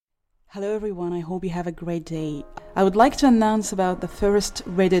Hello everyone, I hope you have a great day. I would like to announce about the first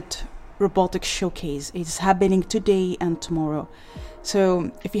Reddit robotics showcase. It's happening today and tomorrow.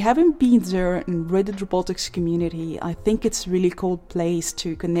 So if you haven't been there in Reddit robotics community, I think it's a really cool place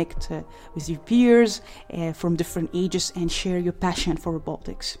to connect with your peers from different ages and share your passion for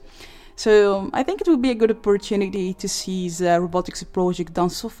robotics. So I think it will be a good opportunity to see the robotics project done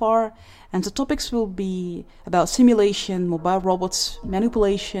so far, and the topics will be about simulation, mobile robots,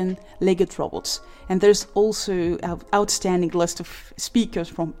 manipulation, legged robots, and there's also an outstanding list of speakers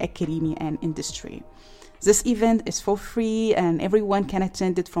from academia and industry. This event is for free and everyone can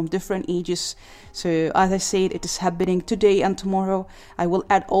attend it from different ages. So as I said, it is happening today and tomorrow. I will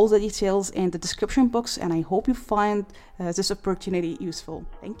add all the details in the description box and I hope you find this opportunity useful.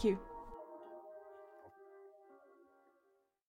 Thank you.